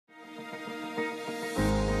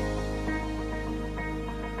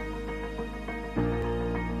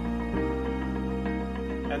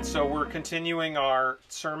And so we're continuing our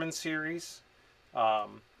sermon series.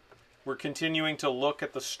 We're continuing to look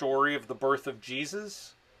at the story of the birth of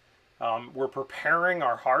Jesus. We're preparing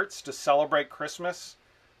our hearts to celebrate Christmas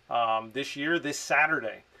this year, this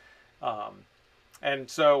Saturday. And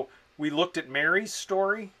so we looked at Mary's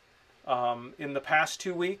story in the past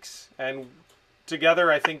 2 weeks, and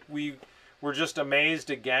together I think we were just amazed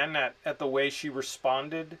again at the way she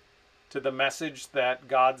responded to the message that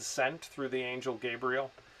God sent through the angel Gabriel.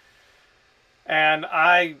 And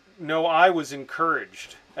I know I was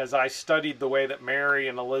encouraged as I studied the way that Mary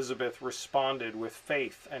and Elizabeth responded with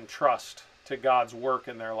faith and trust to God's work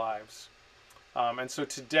in their lives. And so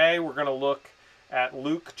today we're going to look at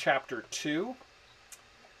Luke chapter 2.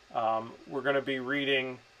 We're going to be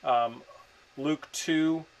reading Luke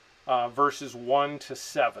 2 verses 1 to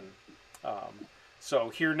 7. So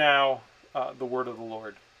hear now the word of the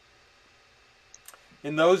Lord.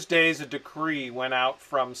 In those days a decree went out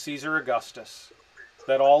from Caesar Augustus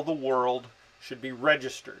that all the world should be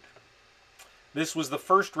registered. This was the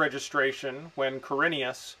first registration when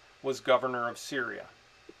Quirinius was governor of Syria.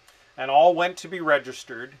 And all went to be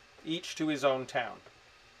registered, each to his own town.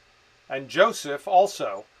 And Joseph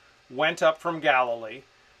also went up from Galilee,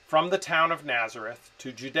 from the town of Nazareth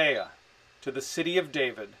to Judea, to the city of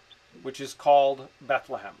David, which is called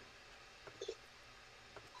Bethlehem,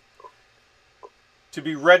 to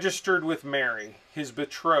be registered with Mary, his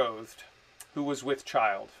betrothed, who was with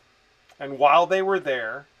child. And while they were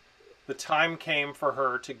there, the time came for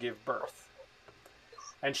her to give birth.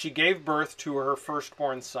 And she gave birth to her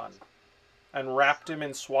firstborn son, and wrapped him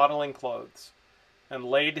in swaddling clothes, and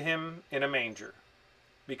laid him in a manger,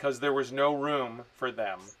 because there was no room for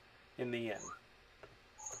them in the inn.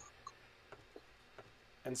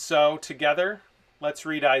 And so, together, let's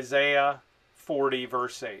read Isaiah 40,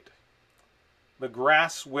 verse 8. The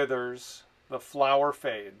grass withers, the flower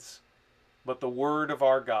fades, but the word of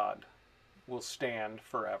our God will stand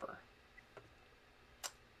forever.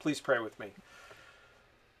 Please pray with me.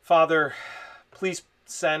 Father, please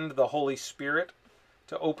send the Holy Spirit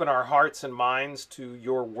to open our hearts and minds to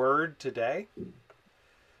your word today.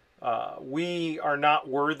 We are not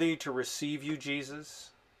worthy to receive you, Jesus,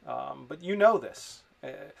 but you know this.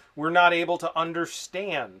 We're not able to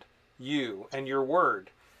understand you and your word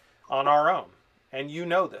on our own. And you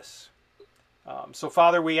know this. So,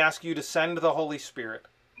 Father, we ask you to send the Holy Spirit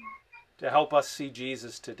to help us see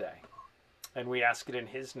Jesus today. And we ask it in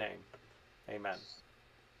his name. Amen.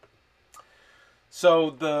 So,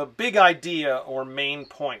 the big idea or main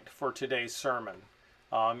point for today's sermon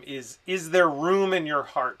is there room in your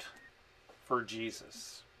heart for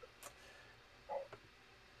Jesus?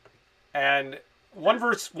 And One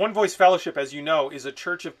Voice Fellowship, as you know, is a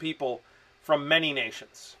church of people from many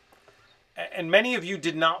nations. And many of you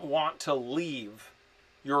did not want to leave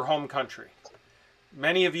your home country.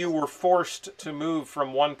 Many of you were forced to move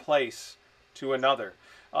from one place to another.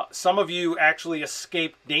 Some of you actually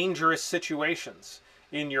escaped dangerous situations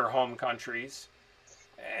in your home countries.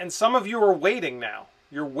 And some of you are waiting now.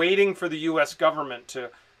 You're waiting for the U.S. government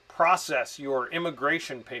to process your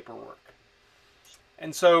immigration paperwork.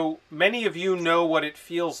 And so many of you know what it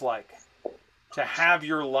feels like to have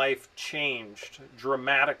your life changed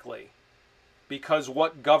dramatically because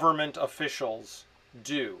what government officials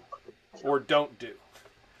do or don't do.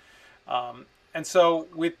 And so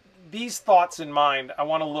with these thoughts in mind, I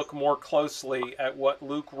want to look more closely at what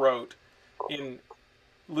Luke wrote in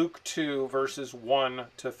Luke 2, verses 1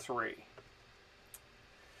 to 3.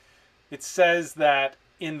 It says that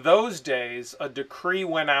in those days a decree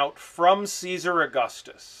went out from Caesar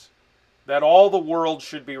Augustus that all the world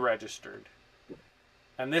should be registered.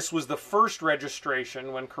 And this was the first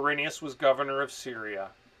registration when Quirinius was governor of Syria,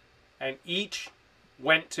 and each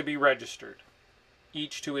went to be registered,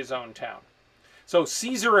 each to his own town. So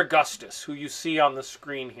Caesar Augustus, who you see on the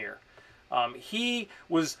screen here, he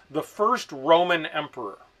was the first Roman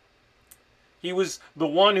emperor. He was the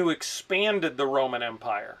one who expanded the Roman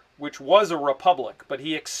Empire, which was a republic, but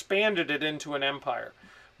he expanded it into an empire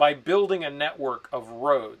by building a network of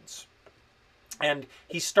roads. And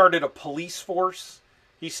he started a police force.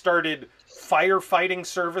 He started firefighting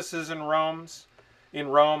services in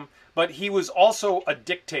Rome, but he was also a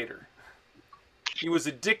dictator. He was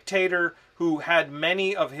a dictator who had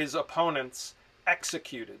many of his opponents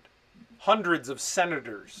executed, hundreds of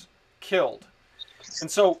senators killed.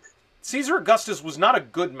 And so Caesar Augustus was not a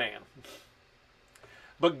good man,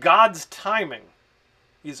 but God's timing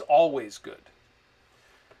is always good.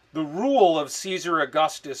 The rule of Caesar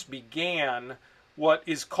Augustus began what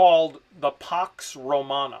is called the Pax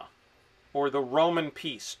Romana, or the Roman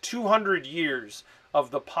peace, 200 years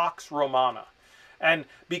of the Pax Romana. And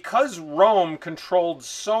because Rome controlled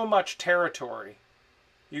so much territory,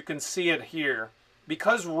 you can see it here,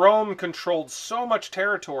 because Rome controlled so much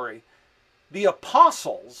territory, the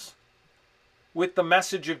apostles, with the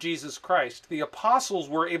message of Jesus Christ, the apostles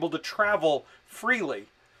were able to travel freely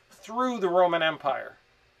through the Roman Empire,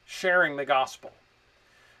 sharing the gospel.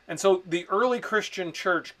 And so the early Christian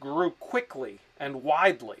church grew quickly and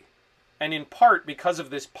widely, and in part because of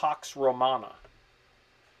this Pax Romana.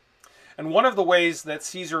 And one of the ways that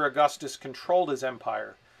Caesar Augustus controlled his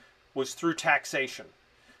empire was through taxation.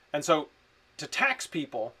 And so to tax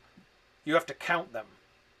people, you have to count them.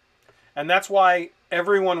 And that's why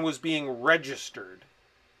everyone was being registered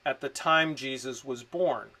at the time Jesus was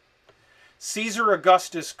born. Caesar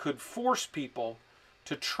Augustus could force people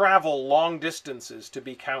to travel long distances to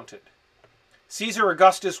be counted. Caesar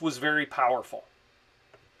Augustus was very powerful.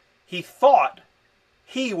 He thought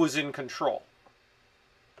he was in control.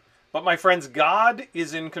 But my friends, God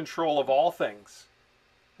is in control of all things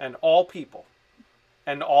and all people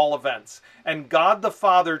and all events. And God the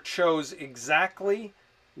Father chose exactly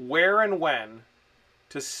where and when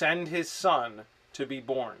to send his Son to be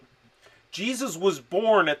born. Jesus was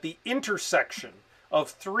born at the intersection of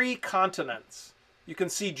 3 continents. You can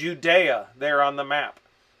see Judea there on the map.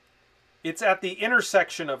 It's at the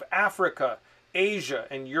intersection of Africa, Asia,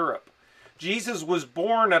 and Europe. Jesus was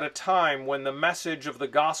born at a time when the message of the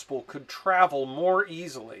gospel could travel more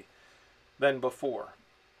easily than before.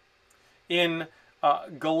 In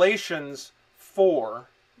Galatians 4,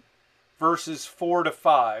 verses 4 to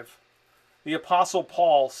 5, the Apostle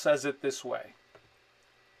Paul says it this way: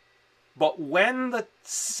 "But when the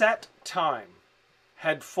set time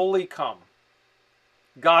had fully come,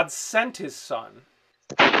 God sent his Son,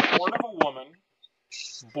 born of a woman,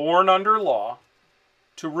 born under law,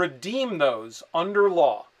 to redeem those under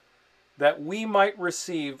law, that we might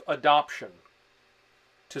receive adoption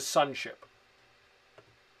to sonship."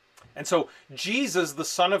 And so Jesus, the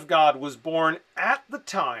Son of God, was born at the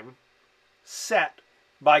time set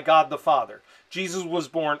by God the Father. Jesus was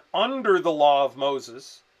born under the law of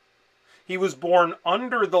Moses. He was born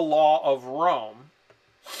under the law of Rome.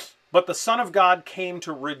 But the Son of God came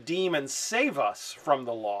to redeem and save us from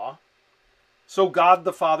the law, so God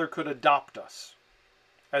the Father could adopt us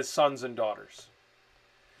as sons and daughters.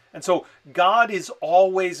 And so God is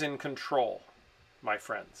always in control, my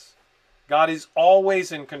friends. God is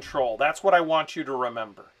always in control. That's what I want you to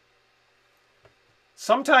remember.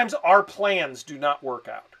 Sometimes our plans do not work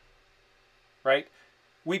out, right?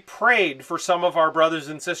 We prayed for some of our brothers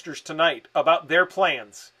and sisters tonight about their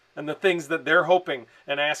plans and the things that they're hoping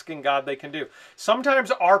and asking God they can do.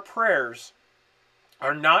 Sometimes our prayers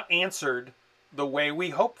are not answered the way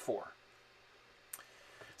we hope for.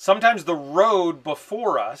 Sometimes the road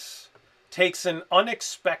before us takes an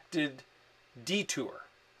unexpected detour.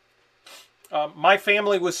 My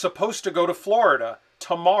family was supposed to go to Florida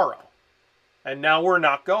tomorrow, and now we're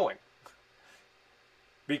not going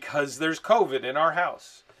because there's COVID in our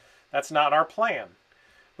house. That's not our plan.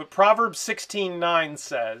 But Proverbs 16:9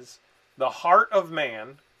 says, "The heart of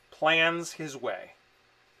man plans his way,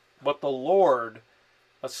 but the Lord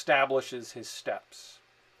establishes his steps."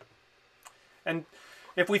 And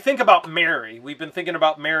if we think about Mary, we've been thinking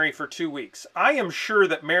about Mary for 2 weeks. I am sure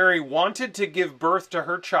that Mary wanted to give birth to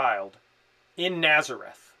her child in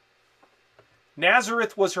Nazareth.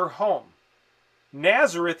 Nazareth was her home.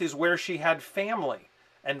 Nazareth is where she had family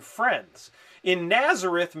and friends. In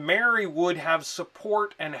Nazareth, Mary would have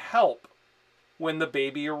support and help when the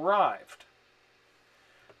baby arrived.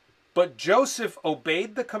 But Joseph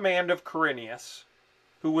obeyed the command of Quirinius,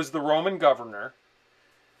 who was the Roman governor.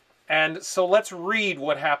 And so let's read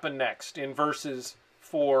what happened next in verses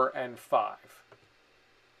 4 and 5.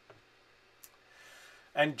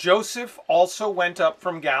 "And Joseph also went up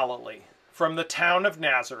from Galilee, from the town of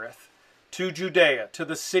Nazareth, to Judea, to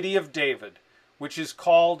the city of David, which is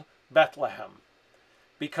called Bethlehem,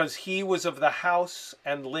 because he was of the house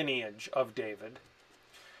and lineage of David,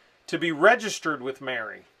 to be registered with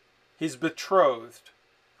Mary, his betrothed,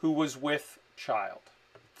 who was with child."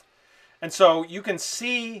 And so you can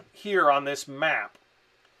see here on this map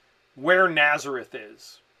where Nazareth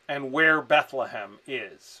is and where Bethlehem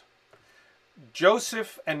is.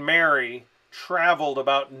 Joseph and Mary traveled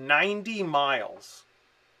about 90 miles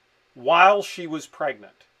while she was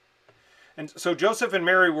pregnant. And so Joseph and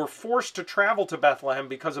Mary were forced to travel to Bethlehem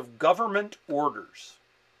because of government orders.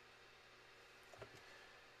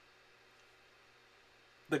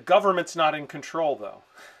 The government's not in control, though.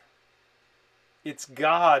 It's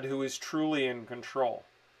God who is truly in control.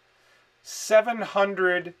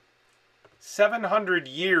 700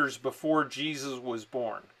 years before Jesus was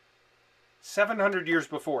born, 700 years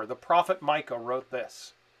before, the prophet Micah wrote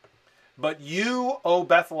this. But you, O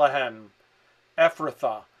Bethlehem,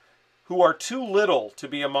 Ephrathah, who are too little to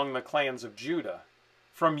be among the clans of Judah,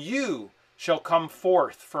 from you shall come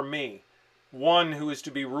forth for me one who is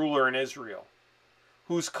to be ruler in Israel,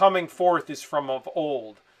 whose coming forth is from of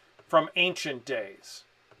old, from ancient days.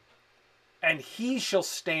 And he shall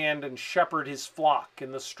stand and shepherd his flock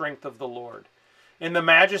in the strength of the Lord, in the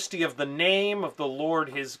majesty of the name of the Lord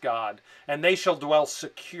his God, and they shall dwell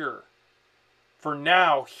secure. For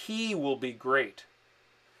now he will be great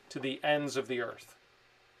to the ends of the earth,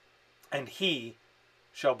 and he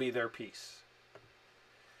shall be their peace.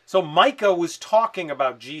 So Micah was talking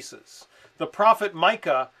about Jesus. The prophet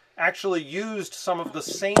Micah actually used some of the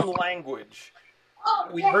same language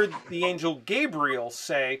we heard the angel Gabriel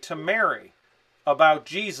say to Mary about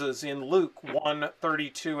Jesus in Luke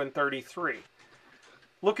 1:32 and 33.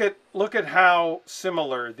 Look at how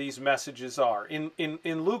similar these messages are. In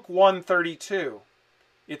Luke 1:32,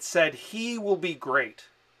 it said, "He will be great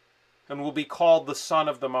and will be called the Son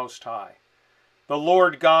of the Most High. The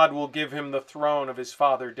Lord God will give him the throne of his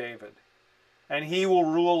father David, and he will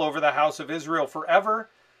rule over the house of Israel forever,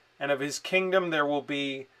 and of his kingdom there will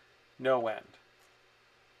be no end."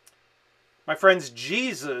 My friends,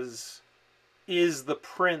 Jesus is the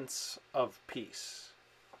Prince of Peace.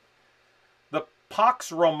 The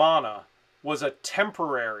Pax Romana was a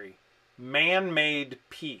temporary, man-made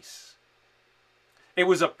peace. It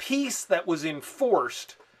was a peace that was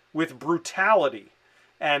enforced with brutality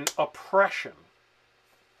and oppression.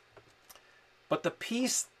 But the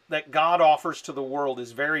peace that God offers to the world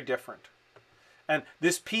is very different. And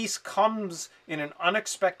this peace comes in an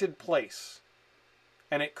unexpected place,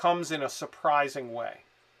 and it comes in a surprising way.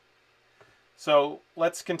 So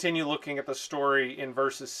let's continue looking at the story in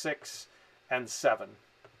verses 6 and 7.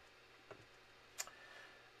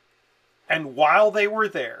 And while they were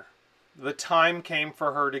there, the time came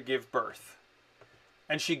for her to give birth.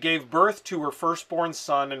 And she gave birth to her firstborn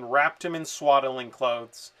son and wrapped him in swaddling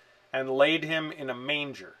clothes and laid him in a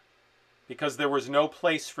manger, because there was no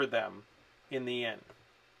place for them in the inn.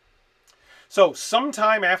 So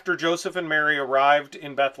sometime after Joseph and Mary arrived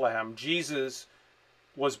in Bethlehem, Jesus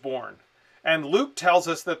was born. And Luke tells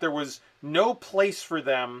us that there was no place for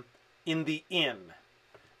them in the inn.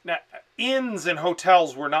 Now, inns and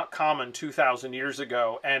hotels were not common 2,000 years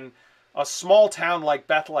ago, and a small town like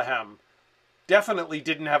Bethlehem definitely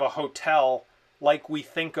didn't have a hotel like we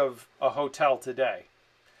think of a hotel today.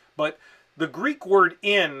 But the Greek word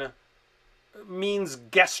inn means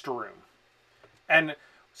guest room. And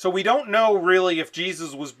so we don't know really if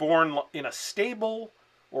Jesus was born in a stable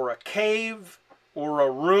or a cave or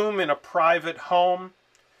a room in a private home.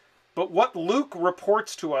 But what Luke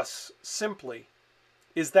reports to us simply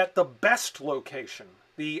is that the best location,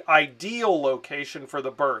 the ideal location for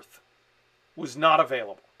the birth, was not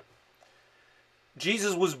available.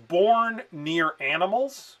 Jesus was born near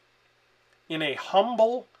animals in a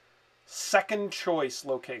humble second choice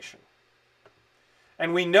location.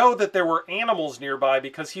 And we know that there were animals nearby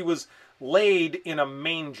because he was laid in a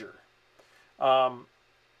manger.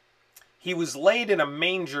 He was laid in a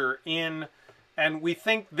manger and we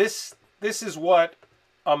think this is what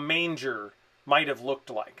a manger might have looked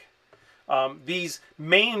like. These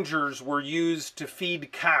mangers were used to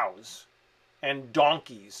feed cows and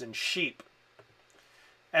donkeys and sheep.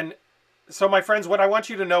 And so, my friends, what I want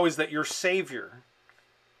you to know is that your Savior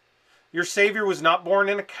was not born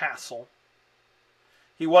in a castle.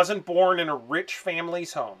 He wasn't born in a rich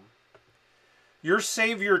family's home. Your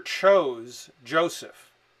Savior chose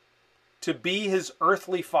Joseph to be his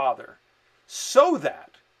earthly father so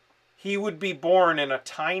that he would be born in a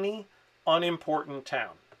tiny, unimportant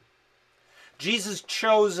town. Jesus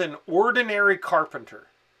chose an ordinary carpenter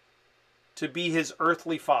to be his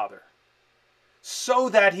earthly father so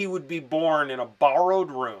that he would be born in a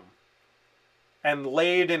borrowed room and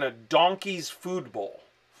laid in a donkey's food bowl.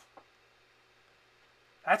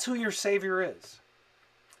 That's who your Savior is.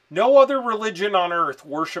 No other religion on earth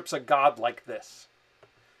worships a God like this.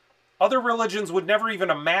 Other religions would never even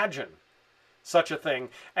imagine such a thing.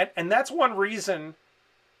 And that's one reason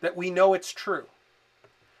that we know it's true.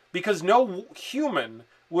 Because no human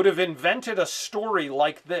would have invented a story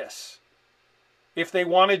like this if they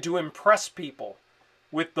wanted to impress people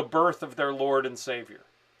with the birth of their Lord and Savior.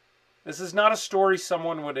 This is not a story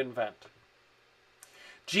someone would invent.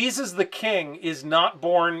 Jesus the King is not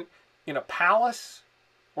born in a palace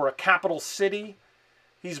or a capital city.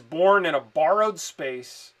 He's born in a borrowed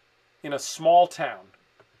space in a small town.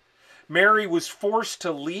 Mary was forced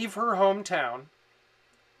to leave her hometown,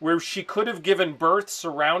 where she could have given birth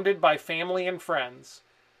surrounded by family and friends,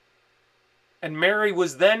 And Mary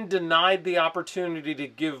was then denied the opportunity to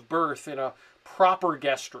give birth in a proper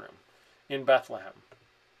guest room in Bethlehem.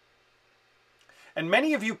 And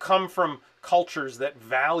many of you come from cultures that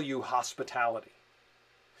value hospitality.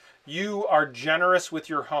 You are generous with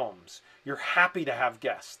your homes. You're happy to have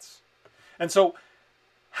guests. And so,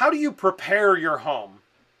 how do you prepare your home?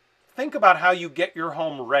 Think about how you get your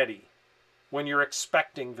home ready when you're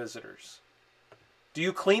expecting visitors. Do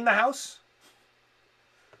you clean the house?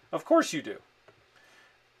 Of course you do.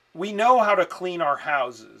 We know how to clean our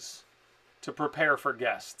houses to prepare for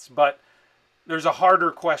guests, but there's a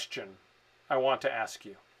harder question I want to ask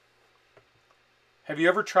you. Have you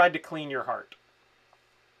ever tried to clean your heart?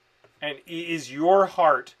 And is your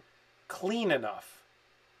heart clean enough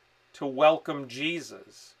to welcome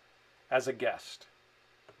Jesus as a guest?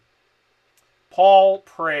 Paul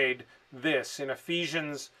prayed this in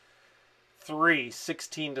Ephesians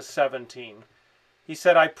 3:16-17. He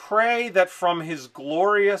said, I pray that from his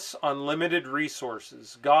glorious, unlimited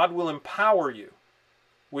resources, God will empower you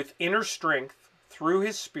with inner strength through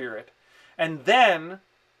his Spirit, and then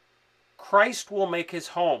Christ will make his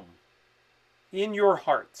home in your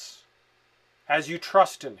hearts as you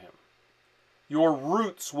trust in him. Your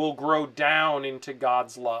roots will grow down into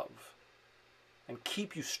God's love and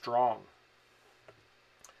keep you strong.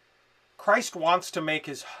 Christ wants to make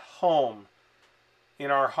his home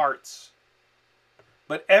in our hearts.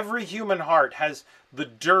 But every human heart has the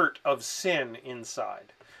dirt of sin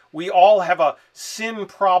inside. We all have a sin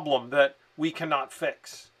problem that we cannot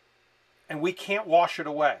fix. And we can't wash it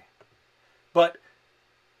away. But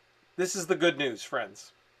this is the good news,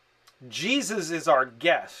 friends. Jesus is our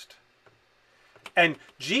guest. And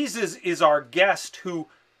Jesus is our guest who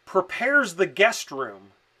prepares the guest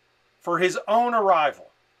room for his own arrival.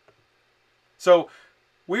 So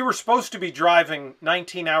we were supposed to be driving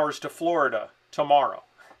 19 hours to Florida tomorrow.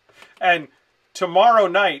 And tomorrow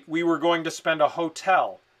night we were going to spend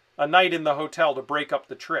a night in the hotel to break up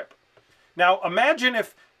the trip. Now imagine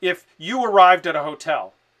if you arrived at a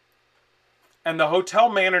hotel and the hotel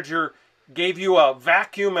manager gave you a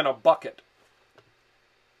vacuum and a bucket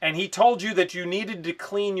and he told you that you needed to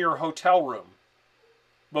clean your hotel room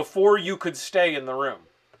before you could stay in the room.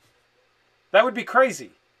 That would be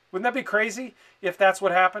crazy. Wouldn't that be crazy if that's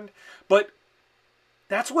what happened? But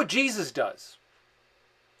that's what Jesus does.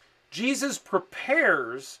 Jesus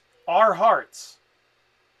prepares our hearts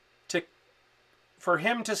for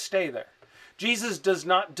him to stay there. Jesus does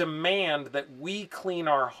not demand that we clean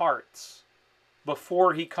our hearts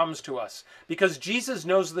before he comes to us, because Jesus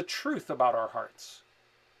knows the truth about our hearts.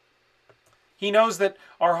 He knows that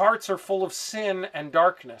our hearts are full of sin and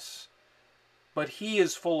darkness, but he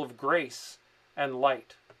is full of grace and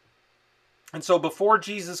light. And so before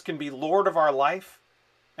Jesus can be Lord of our life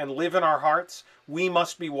and live in our hearts, we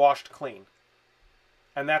must be washed clean.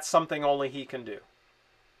 And that's something only he can do.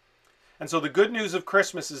 And so the good news of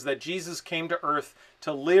Christmas is that Jesus came to earth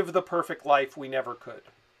to live the perfect life we never could.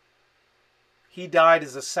 He died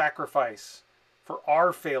as a sacrifice for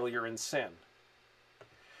our failure in sin.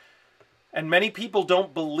 And many people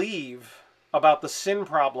don't believe about the sin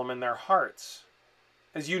problem in their hearts.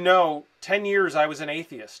 As you know, 10 years I was an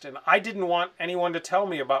atheist, and I didn't want anyone to tell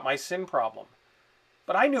me about my sin problem.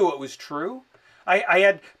 But I knew it was true. I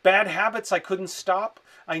had bad habits I couldn't stop.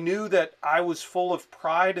 I knew that I was full of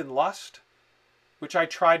pride and lust, which I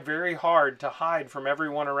tried very hard to hide from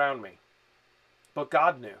everyone around me. But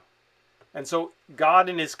God knew. And so God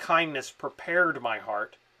in his kindness prepared my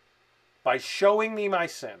heart by showing me my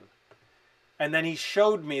sin. And then he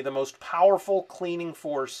showed me the most powerful cleaning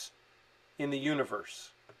force in the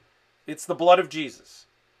universe. It's the blood of Jesus.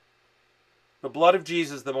 The blood of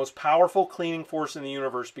Jesus, the most powerful cleaning force in the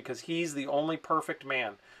universe, because he's the only perfect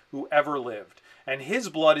man who ever lived. And his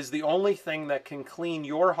blood is the only thing that can clean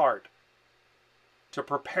your heart to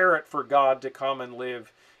prepare it for God to come and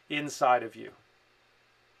live inside of you.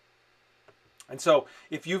 And so,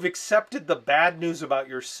 if you've accepted the bad news about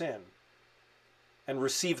your sin and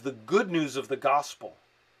received the good news of the gospel,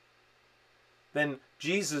 then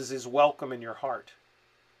Jesus is welcome in your heart.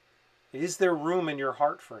 Is there room in your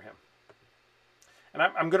heart for him? And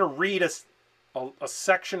I'm going to read a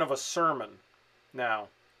section of a sermon now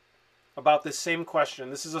about this same question.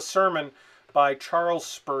 This is a sermon by Charles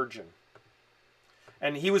Spurgeon.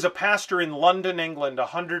 And he was a pastor in London, England,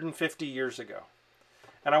 150 years ago.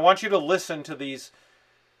 And I want you to listen to these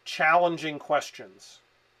challenging questions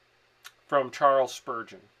from Charles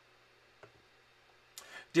Spurgeon.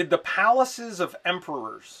 Did the palaces of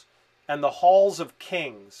emperors and the halls of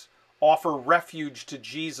kings offer refuge to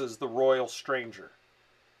Jesus, the royal stranger?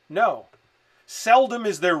 No. Seldom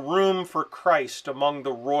is there room for Christ among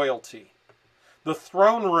the royalty. The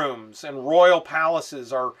throne rooms and royal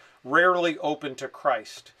palaces are rarely open to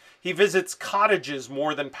Christ. He visits cottages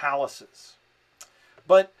more than palaces.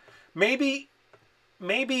 But maybe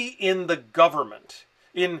in the government,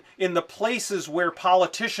 in the places where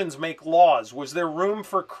politicians make laws, was there room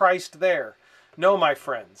for Christ there? No, my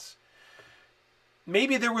friends.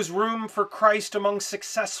 Maybe there was room for Christ among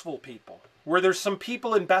successful people. Were there some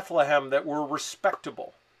people in Bethlehem that were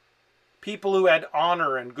respectable? People who had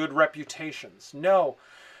honor and good reputations? No,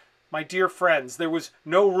 my dear friends, there was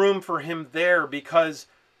no room for him there because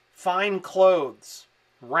fine clothes,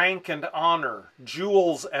 rank and honor,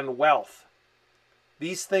 jewels and wealth,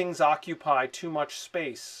 these things occupy too much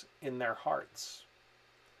space in their hearts.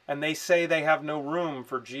 And they say they have no room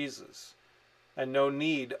for Jesus and no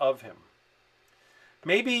need of him.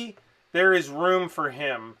 Maybe there is room for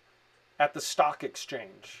him at the stock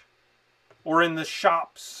exchange or in the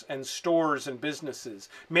shops and stores and businesses.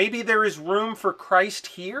 Maybe there is room for Christ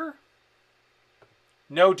here?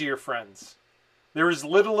 No, dear friends. There is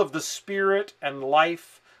little of the spirit and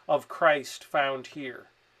life of Christ found here.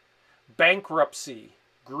 Bankruptcy,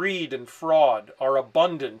 greed, and fraud are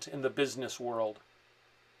abundant in the business world.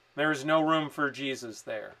 There is no room for Jesus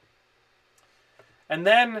there. And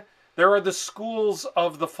then there are the schools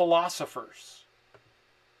of the philosophers.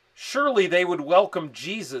 Surely they would welcome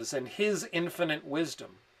Jesus and his infinite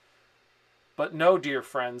wisdom. But no, dear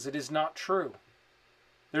friends, it is not true.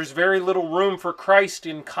 There's very little room for Christ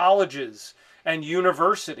in colleges and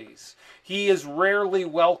universities. He is rarely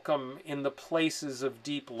welcome in the places of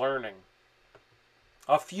deep learning.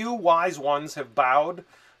 A few wise ones have bowed,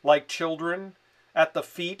 like children, at the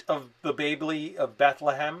feet of the baby of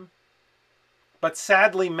Bethlehem. But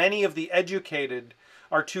sadly, many of the educated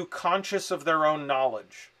are too conscious of their own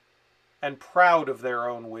knowledge and proud of their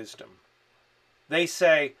own wisdom. They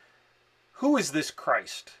say, "Who is this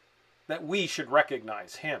Christ, that we should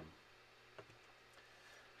recognize him?"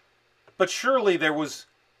 But surely there was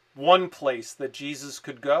one place that Jesus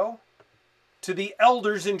could go: to the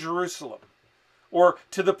elders in Jerusalem, or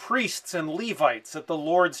to the priests and Levites at the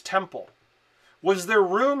Lord's temple. Was there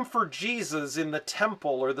room for Jesus in the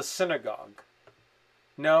temple or the synagogue?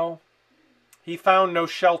 No, he found no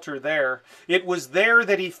shelter there. It was there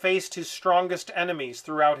that he faced his strongest enemies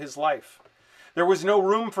throughout his life. There was no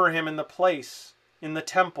room for him in the place, in the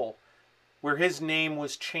temple, where his name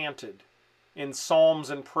was chanted in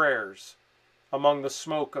psalms and prayers among the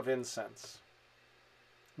smoke of incense.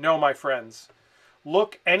 No, my friends,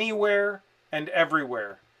 look anywhere and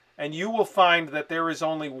everywhere, and you will find that there is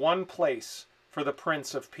only one place for the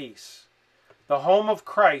Prince of Peace. The home of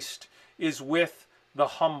Christ is with the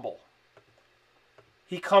humble.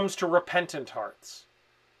 He comes to repentant hearts,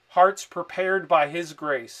 hearts prepared by his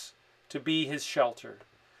grace to be his shelter.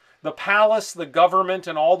 The palace, the government,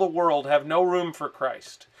 and all the world have no room for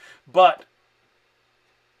Christ. But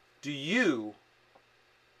do you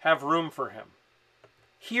have room for him?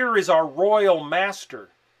 Here is our royal master.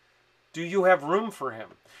 Do you have room for him?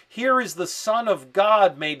 Here is the Son of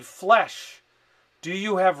God made flesh. Do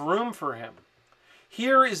you have room for him?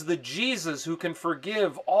 Here is the Jesus who can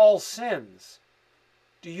forgive all sins.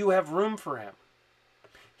 Do you have room for him?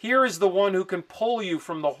 Here is the one who can pull you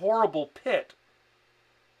from the horrible pit.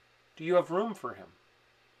 Do you have room for him?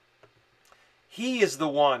 He is the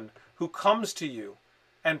one who comes to you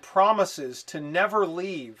and promises to never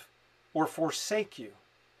leave or forsake you.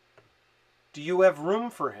 Do you have room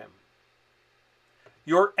for him?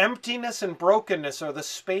 Your emptiness and brokenness are the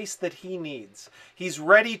space that he needs. He's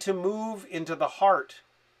ready to move into the heart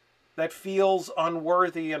that feels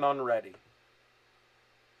unworthy and unready.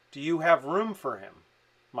 Do you have room for him,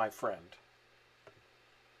 my friend?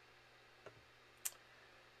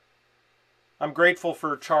 I'm grateful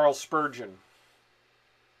for Charles Spurgeon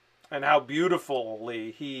and how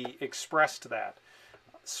beautifully he expressed that.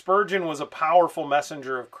 Spurgeon was a powerful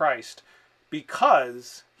messenger of Christ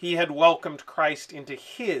because he had welcomed Christ into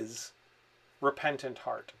his repentant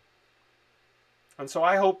heart. And so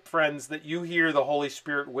I hope, friends, that you hear the Holy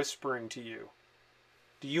Spirit whispering to you.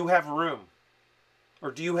 Do you have room?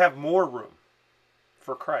 Or do you have more room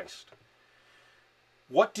for Christ?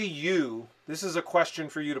 What do you, this is a question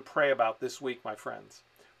for you to pray about this week, my friends.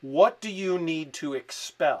 What do you need to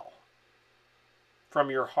expel from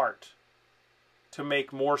your heart to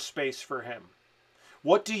make more space for him?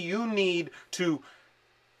 What do you need to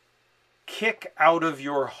kick out of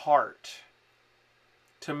your heart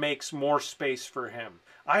to make more space for him?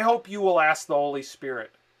 I hope you will ask the Holy Spirit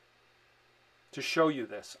to show you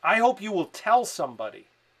this. I hope you will tell somebody.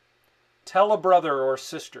 Tell a brother or a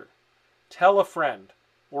sister. Tell a friend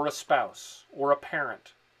or a spouse or a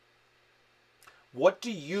parent. What do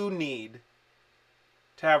you need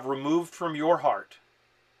to have removed from your heart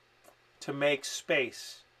to make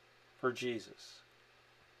space for Jesus.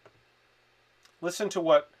 Listen to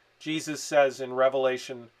what Jesus says in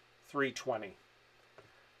Revelation 3:20.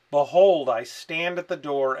 Behold, I stand at the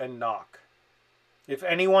door and knock. If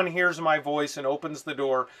anyone hears my voice and opens the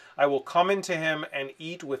door, I will come into him and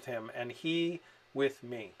eat with him, and he with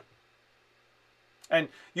me. And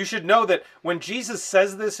you should know that when Jesus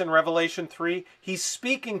says this in Revelation 3, he's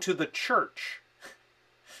speaking to the church.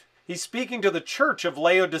 He's speaking to the church of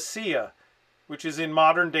Laodicea, which is in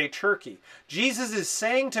modern-day Turkey. Jesus is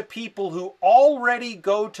saying to people who already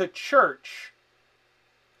go to church,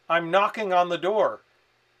 I'm knocking on the door.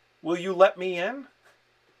 Will you let me in?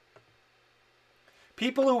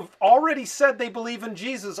 People who've already said they believe in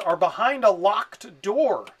Jesus are behind a locked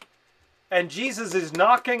door. And Jesus is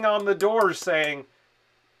knocking on the door saying,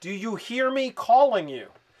 do you hear me calling you?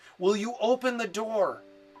 Will you open the door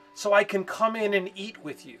so I can come in and eat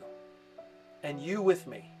with you and you with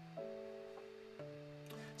me?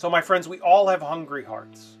 So my friends, we all have hungry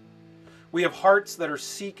hearts. We have hearts that are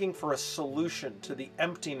seeking for a solution to the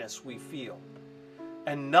emptiness we feel.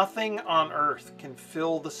 And nothing on earth can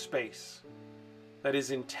fill the space that is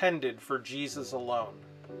intended for Jesus alone.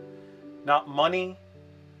 Not money,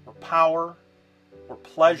 or power, or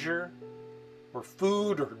pleasure, or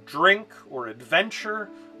food, or drink, or adventure,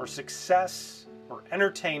 or success, or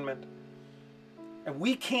entertainment. And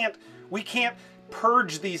we can't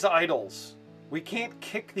purge these idols. We can't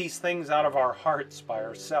kick these things out of our hearts by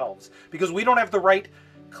ourselves because we don't have the right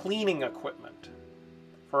cleaning equipment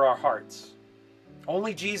for our hearts.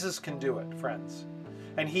 Only Jesus can do it, friends.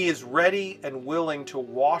 And he is ready and willing to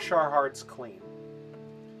wash our hearts clean.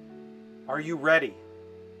 Are you ready?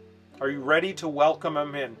 Are you ready to welcome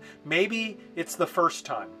him in? Maybe it's the first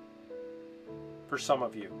time for some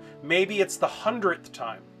of you. Maybe it's the 100th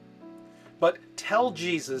time. But tell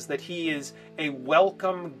Jesus that he is a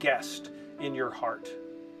welcome guest in your heart.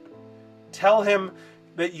 Tell him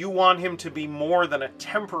that you want him to be more than a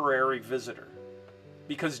temporary visitor.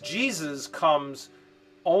 Because Jesus comes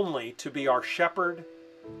only to be our shepherd,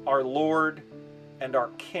 our Lord, and our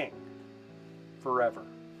King forever.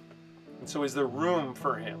 And so is there room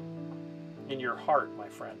for him in your heart, my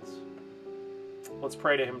friends? Let's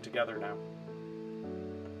pray to him together now.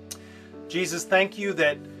 Jesus, thank you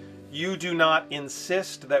that you do not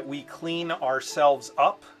insist that we clean ourselves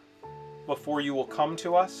up before you will come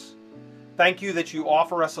to us. Thank you that you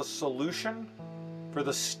offer us a solution for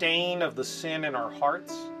the stain of the sin in our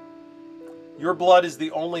hearts. Your blood is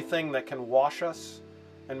the only thing that can wash us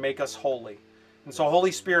and make us holy. And so,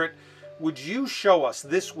 Holy Spirit, would you show us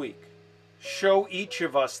this week, show each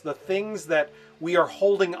of us the things that we are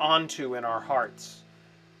holding on to in our hearts.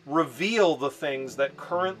 Reveal the things that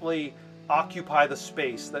currently occupy the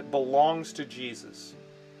space that belongs to Jesus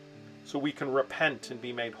so we can repent and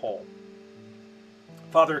be made whole.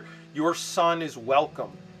 Father, your Son is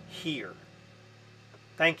welcome here.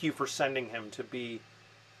 Thank you for sending him to be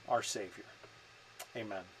our Savior.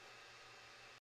 Amen.